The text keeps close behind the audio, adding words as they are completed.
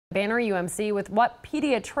Banner UMC with what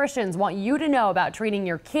pediatricians want you to know about treating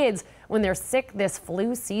your kids when they're sick this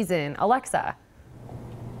flu season. Alexa.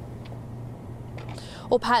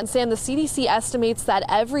 Well, Pat and Sam, the CDC estimates that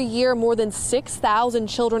every year more than 6,000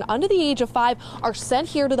 children under the age of 5 are sent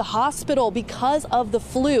here to the hospital because of the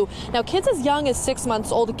flu. Now, kids as young as 6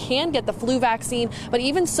 months old can get the flu vaccine, but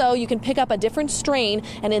even so, you can pick up a different strain.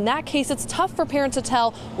 And in that case, it's tough for parents to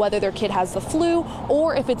tell whether their kid has the flu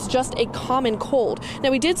or if it's just a common cold.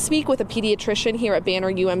 Now, we did speak with a pediatrician here at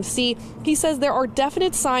Banner UMC. He says there are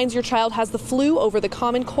definite signs your child has the flu over the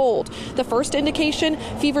common cold. The first indication,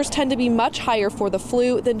 fevers tend to be much higher for the flu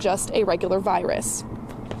than just a regular virus.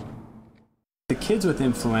 The kids with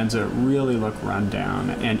influenza really look run down,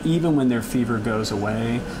 and even when their fever goes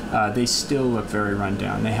away, they still look very run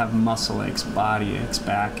down. They have muscle aches, body aches,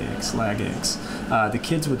 back aches, leg aches. The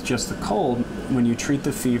kids with just the cold, when you treat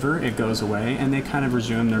the fever, it goes away and they kind of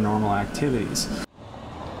resume their normal activities.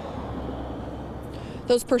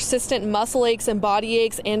 Those persistent muscle aches and body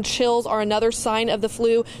aches and chills are another sign of the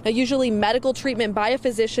flu. Now, usually medical treatment by a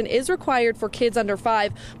physician is required for kids under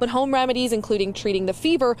 5, but home remedies, including treating the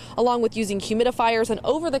fever, along with using humidifiers and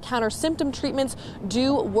over-the-counter symptom treatments,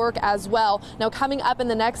 do work as well. Now, coming up in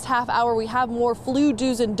the next half hour, we have more flu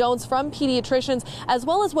do's and don'ts from pediatricians, as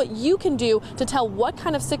well as what you can do to tell what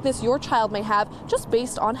kind of sickness your child may have just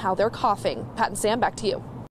based on how they're coughing. Pat and Sam, back to you.